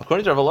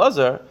 According to Rav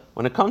Eliezer,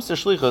 when it comes to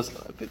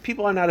shlichus,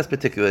 people are not as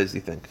particular as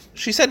you think.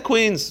 She said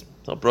Queens,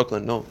 no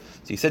Brooklyn, no.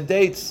 So he said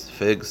dates,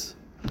 figs.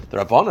 The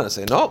Rabbanan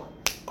say no,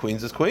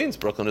 Queens is Queens,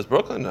 Brooklyn is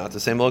Brooklyn, not the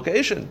same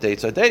location.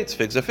 Dates are dates,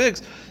 figs are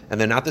figs, and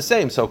they're not the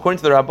same. So according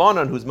to the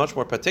Rabbanan, who's much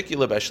more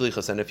particular by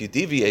shlichus, and if you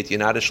deviate, you're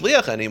not a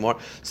shliach anymore.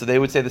 So they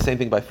would say the same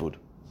thing by food.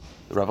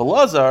 The Rav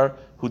Eliezer,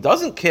 who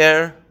doesn't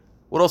care,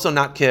 would also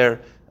not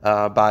care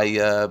by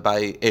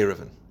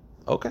Erevin.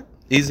 Okay,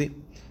 easy.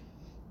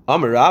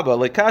 Amar Rabba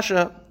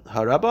lekasha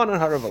harabanan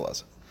harav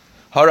Eliezer.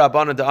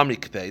 Harabanan da amri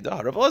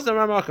kpeida harav Eliezer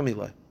ramakam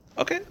ilay.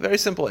 Okay, very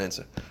simple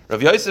answer.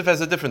 Rav Yosef has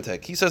a different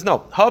take. He says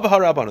no. Hav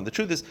harabanan. The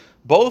truth is,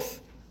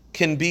 both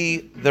can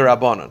be the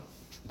rabbanan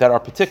that are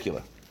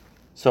particular.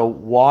 So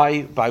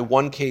why by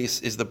one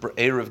case is the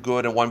Erev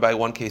good and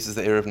one case is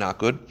the Erev not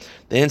good?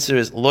 The answer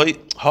is loy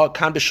ha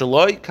kan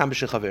b'shaloi kan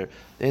b'shechaver.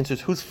 The answer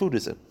is whose food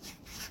is it?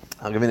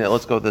 I'll give you that.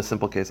 Let's go with the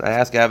simple case. I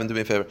ask Gavin, do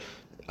me a favor.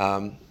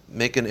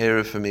 Make an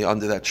Erev for me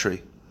under that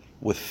tree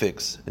with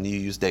figs, and you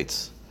use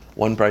dates.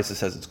 One brisa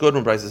says it's good,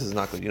 one brisa says it's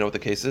not good. You know what the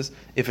case is?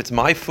 If it's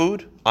my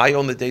food, I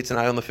own the dates and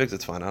I own the figs,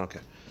 it's fine. I don't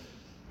care.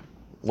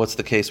 What's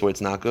the case where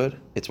it's not good?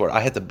 It's where I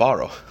had to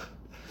borrow.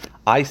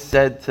 I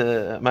said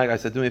to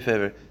Mike, do me a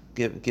favor,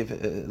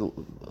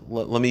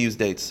 let me use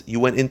dates. You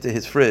went into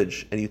his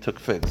fridge and you took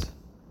figs.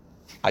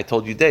 I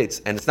told you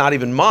dates, and it's not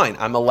even mine.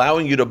 I'm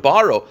allowing you to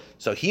borrow,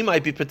 so he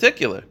might be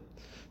particular.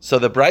 So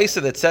the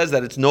brisa that says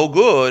that it's no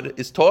good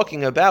is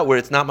talking about where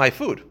it's not my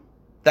food.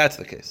 That's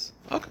the case.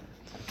 Okay.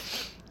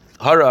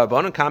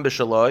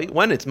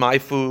 When it's my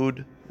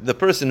food, the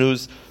person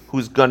who's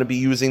going to be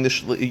using the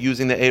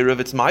eruv,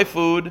 it's my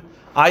food.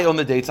 I own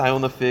the dates, I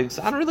own the figs.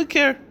 I don't really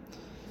care.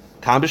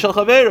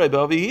 But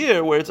over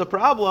here, where it's a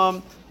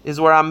problem, is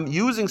where I'm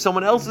using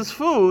someone else's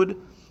food.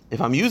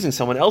 If I'm using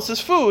someone else's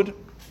food,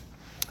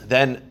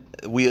 then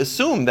we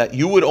assume that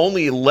you would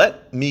only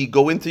let me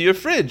go into your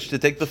fridge to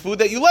take the food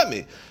that you let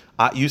me.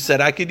 You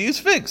said I could use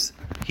figs.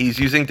 He's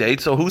using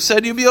dates, so who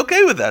said you'd be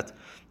okay with that?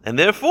 And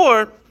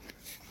therefore,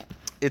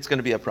 it's going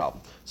to be a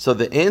problem. So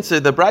the answer,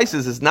 the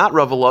brises, is not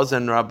Rav Elazar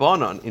and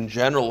Rabbanon in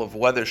general of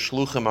whether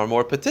shluchim are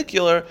more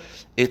particular.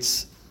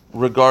 It's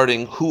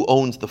regarding who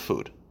owns the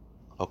food.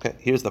 Okay,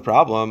 here's the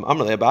problem.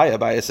 Amrle Abaye.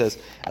 Abaye says,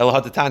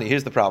 Elohatatani,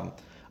 here's the problem.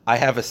 I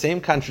have a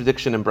same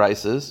contradiction in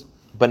brises,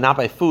 but not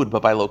by food,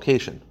 but by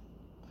location.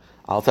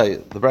 I'll tell you.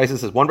 The brisa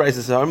says, one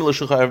brisa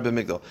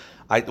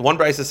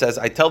says,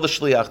 I tell the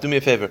shliach, do me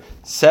a favor,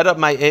 set up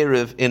my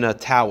eruv in a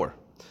tower.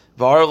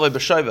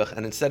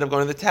 And instead of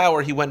going to the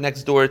tower, he went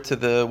next door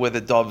to where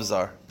the doves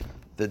are,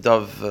 the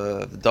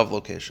dove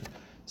location.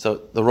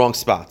 So the wrong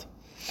spot.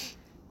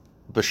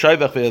 Or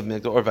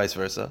vice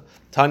versa.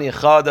 Tani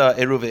chada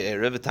eruv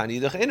erev, tani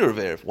dach eruv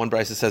erev. One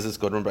brisa says it's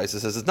good, one brisa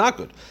says it's not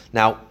good.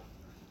 Now,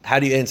 how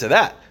do you answer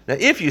that? Now,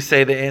 if you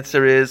say the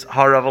answer is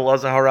harav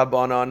Elazar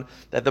harabanan,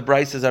 that the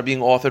brises are being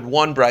authored,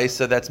 one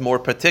brisa that's more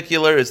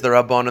particular is the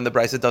rabbanan, the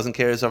brisa doesn't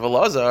care is Rav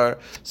Elazar.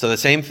 So the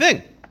same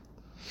thing.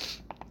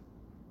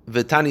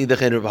 Now,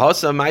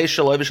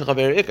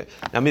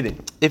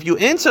 meaning, if you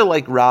answer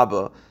like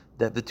Rabbi,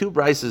 that the two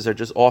brises are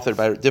just authored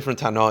by different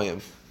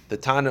tanoim,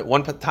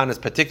 one tana is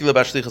particular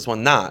about shlichus,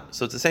 one not.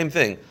 So it's the same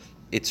thing.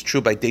 It's true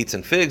by dates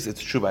and figs.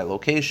 It's true by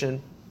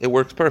location. It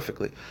works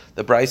perfectly.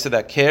 The brisa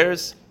that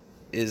cares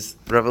is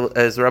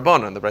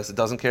Rabbanan. The brisa that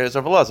doesn't care is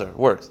Rav Elazar. It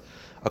works.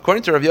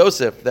 According to Rav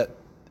Yosef, that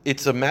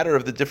it's a matter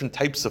of the different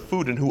types of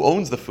food and who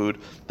owns the food.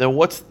 Then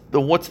what's the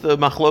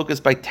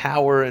machlokas by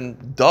tower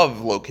and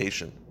dove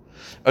location?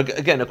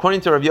 Again,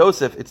 according to Rav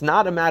Yosef, it's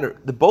not a matter.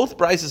 Both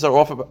brises are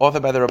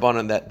authored by the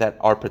Rabbanan that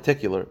are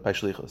particular by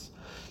shlichus.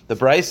 The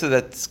brisa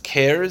that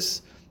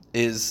cares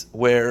is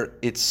where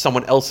it's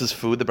someone else's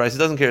food. The brisa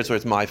doesn't care, it's where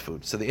it's my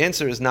food. So the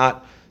answer is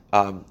not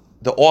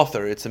the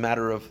author, it's a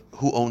matter of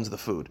who owns the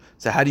food.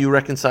 So how do you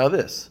reconcile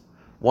this?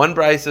 One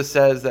brisa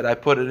says that I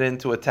put it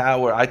into a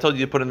tower. I told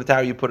you to put it in the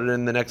tower, you put it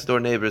in the next door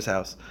neighbor's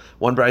house.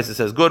 One brisa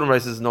says good, one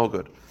brisa says no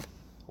good.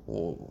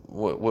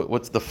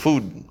 What's the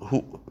food?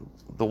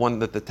 The one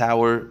that the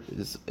tower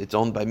it's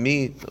owned by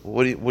me.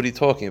 What are you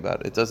talking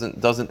about? It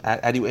doesn't.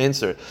 How do you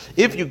answer?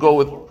 If you go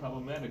with more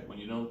problematic when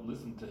you don't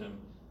listen to him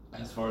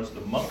as far as the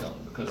makam,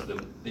 because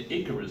the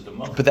acre is the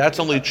makam. But that's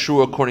only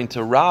true according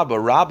to Rabba.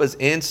 Rabba's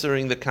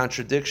answering the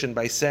contradiction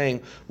by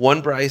saying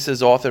one brisa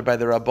is authored by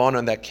the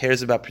Rabbanan that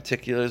cares about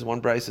particulars. One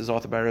brisa is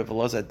authored by Rav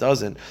Elazar that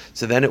doesn't.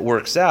 So then it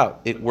works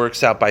out. It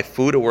works out by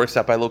food. It works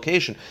out by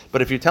location.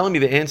 But if you're telling me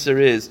the answer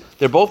is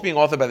they're both being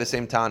authored by the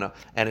same Tana,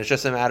 and it's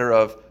just a matter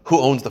of who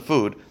owns the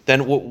food,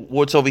 then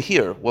what's over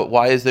here?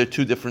 Why is there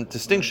two different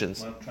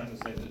distinctions? What I'm trying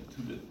to say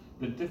is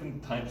the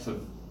different types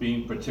of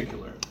being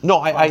particular. No,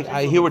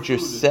 I hear what you're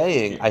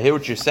saying. I hear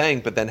what you're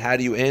saying, but then how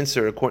do you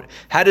answer?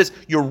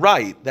 You're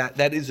right,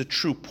 that is a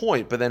true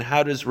point, but then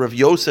how does Rav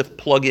Yosef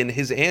plug in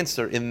his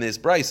answer in this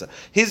brisa?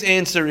 His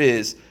answer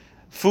is,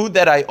 food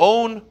that I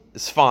own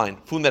is fine.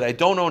 Food that I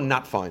don't own,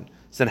 not fine.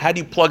 So then how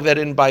do you plug that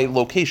in by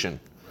location?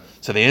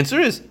 So the answer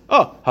is,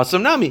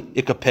 Hasam Nami,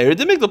 Ikaperi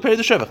de Migdal, Peri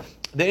de Shevach.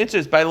 The answer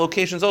is by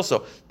locations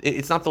also.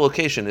 It's not the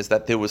location, it's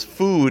that there was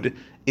food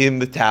in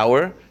the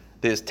tower,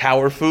 there's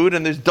tower food,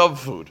 and there's dove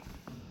food.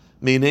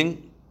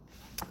 Meaning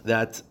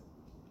that,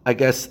 I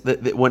guess,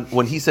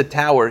 when he said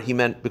tower, he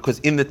meant because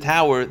in the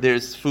tower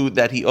there's food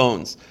that he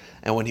owns.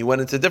 And when he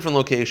went into a different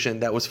location,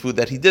 that was food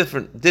that he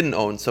didn't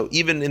own. So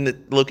even in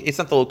it's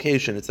not the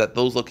location, it's that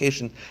those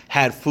locations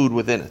had food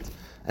within it.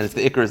 And it's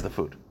the ikr is the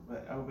food.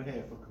 But over here,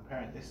 if we're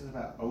comparing, this is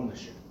about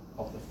ownership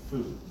of the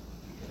food.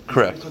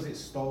 Correct. Because it's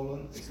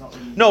stolen, it's not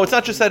really... No, it's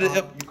not just that,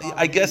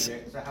 I guess...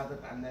 It, so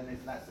and then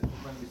if that's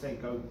when you say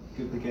go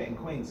give the Gittin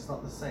Queens, it's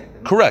not the same.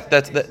 Correct,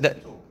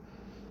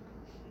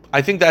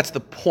 I think that's the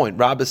point.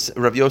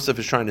 Rav Yosef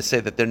is trying to say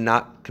that they're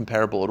not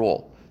comparable at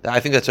all. I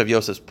think that's Rav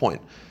Yosef's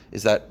point,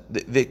 is that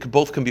they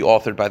both can be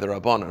authored by the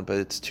Rabbanan, but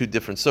it's two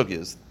different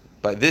sugyas.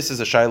 But this is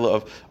a shaila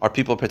of, are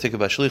people particular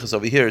by shlichus?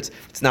 Over here,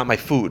 it's not my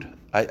food.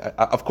 I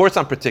of course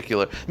I'm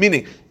particular.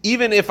 Meaning,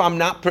 even if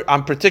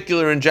I'm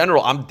particular in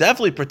general, I'm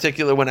definitely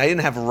particular when I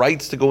didn't have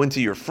rights to go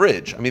into your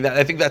fridge. I mean,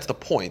 I think that's the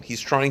point.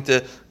 He's trying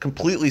to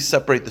completely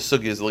separate the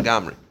sugyas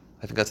legamri.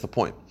 I think that's the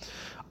point.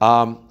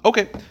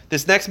 Okay,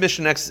 this next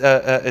mission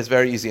is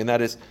very easy, and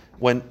that is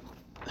when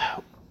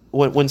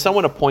when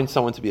someone appoints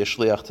someone to be a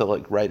shliach to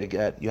like write a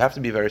get, you have to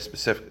be very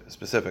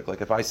specific.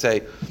 Like if I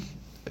say,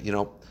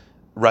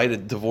 write a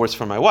divorce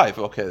for my wife,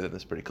 okay, then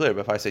it's pretty clear.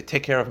 But if I say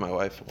take care of my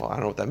wife, well, I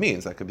don't know what that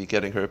means. That could be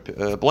getting her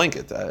a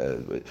blanket.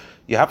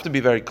 You have to be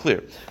very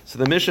clear. So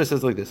the Mishnah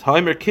says like this: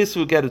 Haimer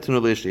kisvu get it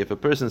to. If a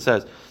person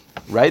says,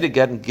 write a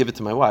get and give it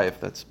to my wife,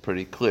 that's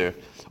pretty clear.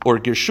 Or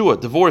girshua,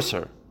 divorce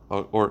her.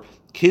 Or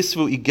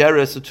kisvu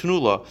igeres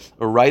tunula,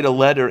 or write a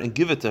letter and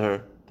give it to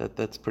her.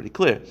 That's pretty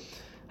clear.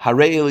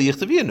 Harei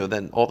eli,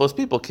 then all those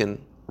people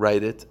can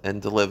write it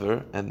and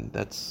deliver, and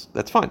that's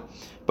fine.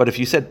 But if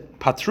you said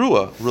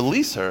patrua,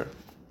 release her,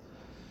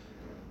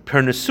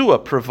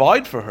 pernesua,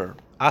 provide for her,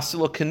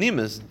 asula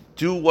kanimas,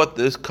 do what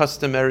is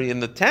customary in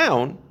the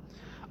town,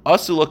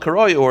 asula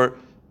karai,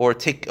 or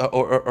take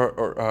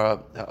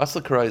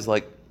asula karai is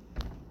like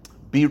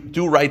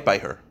do right by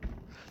her.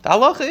 The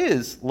halacha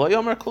is lo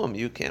yomer klum.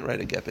 You can't write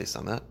a get based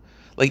on that.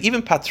 Like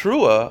even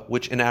patrua,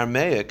 which in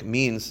Aramaic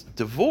means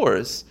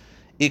divorce,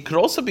 it could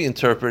also be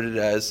interpreted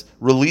as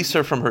release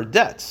her from her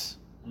debts.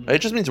 Right?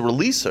 It just means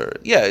release her.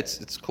 Yeah,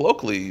 it's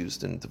colloquially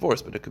used in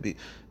divorce, but it could be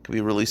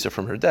release her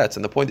from her debts.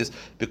 And the point is,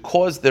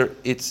 because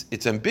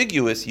it's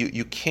ambiguous,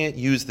 you can't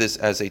use this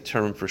as a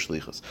term for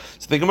shlichus.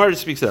 So the Gemara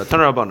speaks of that.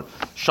 Tanar Rabbanan,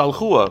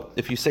 shalchua,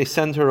 if you say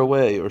send her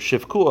away, or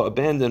shivkua,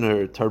 abandon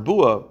her,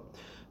 tarbua,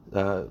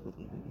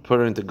 put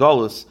her into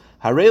galus,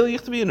 hareli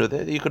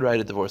yichtavinu, you could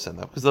write a divorce on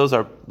that, because those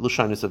are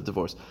lushanis of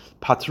divorce.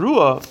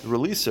 Patrua,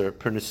 release her,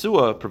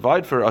 pernesua,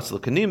 provide for her, asla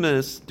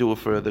kanimis, do it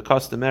for the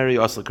customary,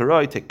 asla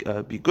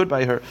karai, be good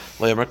by her,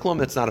 layamar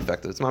klum, it's not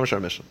effective. It's mamash our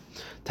mission.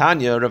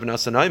 Tanya, Rav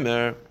Nasan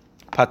Aimer,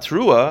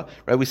 patrua,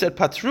 right? We said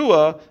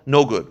patrua,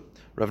 no good.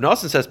 Rav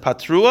Nasan says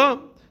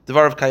patrua,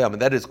 devar of kayam,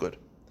 and that is good.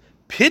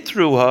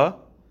 Pitruha,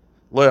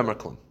 layamar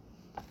klum.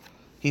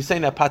 He's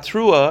saying that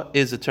patrua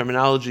is a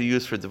terminology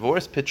used for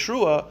divorce.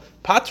 Patrua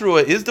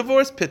is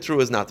divorce. Pitrua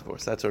is not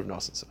divorce. That's what Rav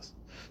Nosson says.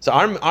 So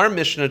our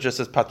Mishnah just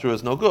says patrua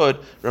is no good.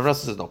 Rav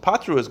Nosson says no,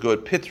 patrua is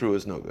good. Pitrua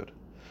is no good.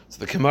 So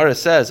the Gemara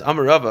says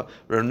Amar Rava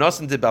Rav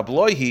Nosson de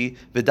babloihi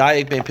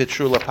v'dayek ben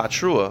pitrua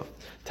patrua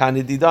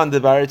tani didan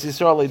de baretz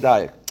Yisrael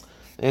le'dayek.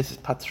 And it says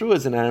patrua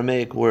is an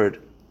Aramaic word.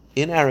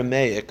 In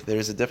Aramaic, there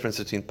is a difference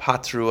between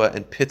patrua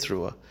and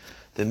pitrua.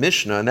 The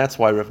Mishnah, and that's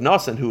why Rav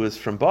Nosson, who is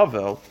from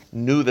Bavel,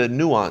 knew the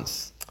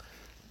nuance.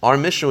 Our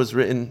Mishnah was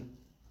written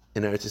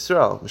in Eretz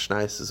Yisrael.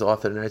 Mishnayos is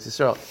authored in Eretz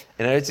Yisrael.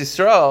 In Eretz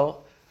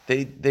Yisrael,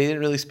 they didn't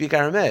really speak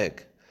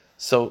Aramaic.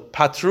 So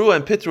patrua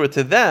and pitrua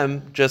to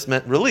them just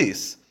meant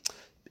release.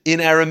 In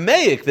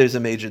Aramaic, there's a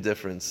major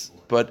difference.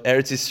 But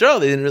Eretz Yisrael,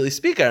 they didn't really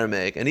speak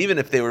Aramaic. And even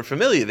if they were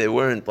familiar, they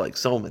weren't like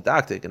so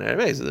medactic in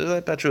Aramaic.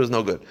 So patrua is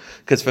no good.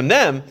 Because from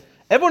them,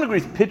 everyone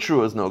agrees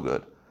pitrua is no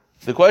good.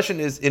 The question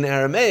is, in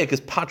Aramaic,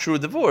 is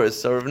patrua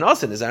divorce? So Rav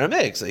Nosson is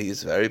Aramaic, so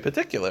he's very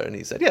particular. And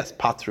he said, yes,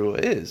 patrua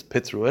is,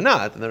 pitrua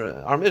not. And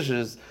our Mishnah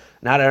is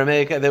not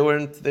Aramaic, they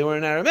weren't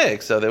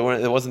Aramaic, so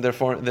it wasn't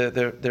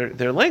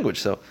their language,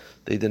 so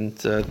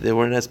they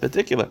weren't as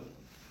particular.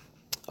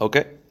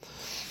 Okay.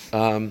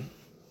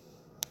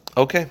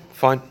 Okay,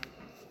 fine.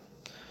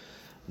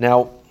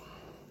 Now,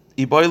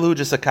 Iboilu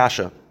just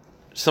akasha.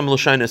 Some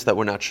lushanis that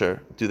we're not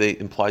sure. Do they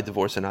imply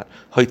divorce or not?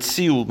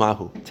 Hoitziul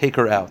mahu, take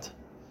her out.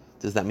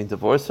 Does that mean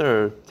divorce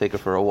her or take her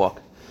for a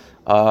walk?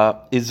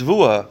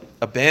 Izvua,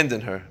 abandon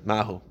her,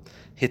 mahu.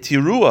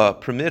 Hitirua,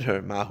 permit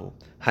her, mahu.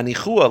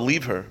 Hanichua,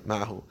 leave her,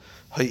 mahu.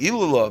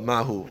 Ha'ilula,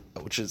 mahu,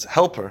 which is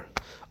help her.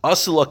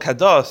 Asula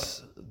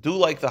kadas, do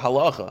like the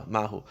halacha,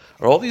 mahu.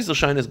 Are all these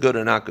lashonos good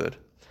or not good?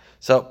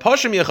 So,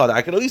 Pashim Yechad,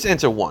 I could at least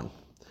answer one.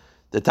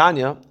 The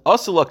Tanya,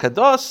 Asula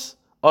kadas,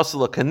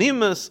 Asula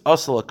kanimas,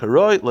 Asula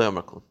karoi,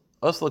 le'amarklum.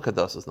 Asula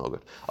kadas is no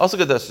good.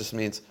 Asula kadas just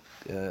means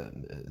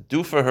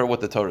do for her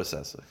what the Torah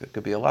says. It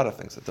could be a lot of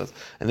things it does,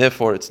 and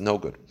therefore it's no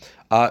good.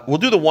 We'll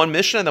do the one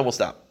Mishnah and then we'll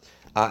stop.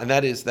 And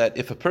that is that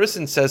if a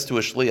person says to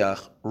a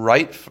shliach,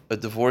 write a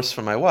divorce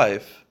for my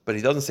wife, but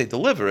he doesn't say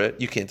deliver it,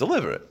 you can't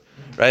deliver it.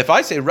 Right? If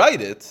I say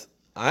write it,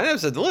 I never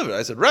said deliver it,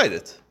 I said write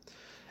it.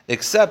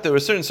 Except there were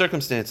certain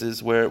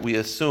circumstances where we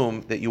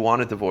assume that you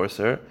want to divorce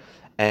her,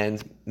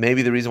 and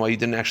maybe the reason why you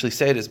didn't actually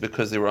say it is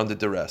because they were under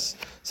duress.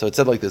 So it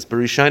said like this: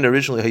 Berishain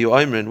originally, Hayu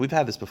Imrin, we've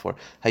had this before.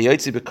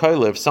 Hayotzi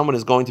b'koiler, if someone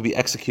is going to be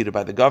executed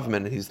by the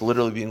government and he's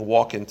literally being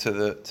walked into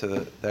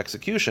the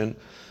execution,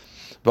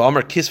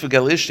 Ba'amar kisvu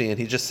gel ishti, and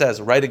he just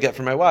says, write a get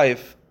for my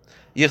wife.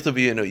 You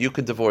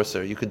can divorce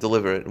her, you can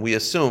deliver it. And we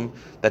assume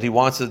that he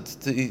wants it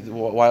to,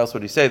 why else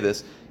would he say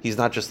this? He's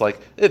not just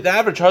like, if the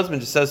average husband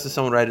just says to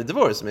someone, write a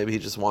divorce, maybe he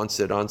just wants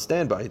it on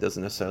standby. He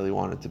doesn't necessarily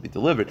want it to be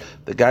delivered.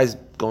 The guy's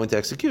going to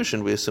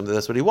execution, we assume that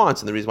that's what he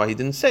wants. And the reason why he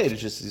didn't say it is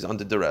just he's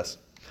under duress.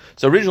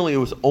 So originally it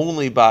was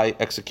only by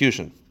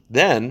execution.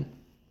 Then,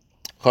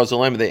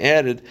 they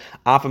added,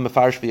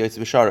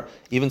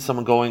 even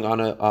someone going on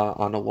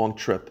a long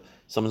trip.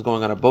 Someone's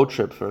going on a boat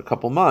trip for a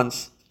couple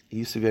months. He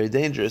used to be very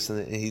dangerous,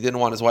 and he didn't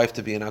want his wife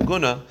to be an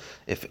aguna.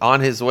 If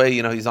on his way,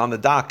 he's on the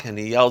dock and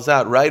he yells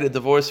out, write a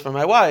divorce for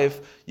my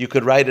wife, you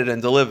could write it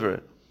and deliver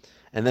it.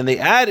 And then they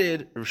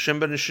added, even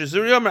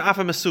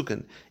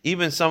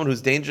someone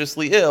who's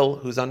dangerously ill,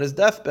 who's on his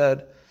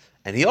deathbed,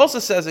 and he also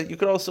says it, you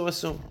could also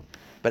assume.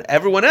 But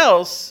everyone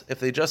else, if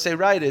they just say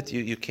write it,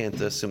 you can't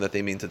assume that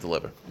they mean to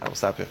deliver. I will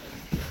stop here.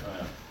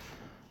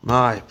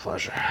 My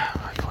pleasure.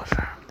 My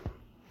pleasure.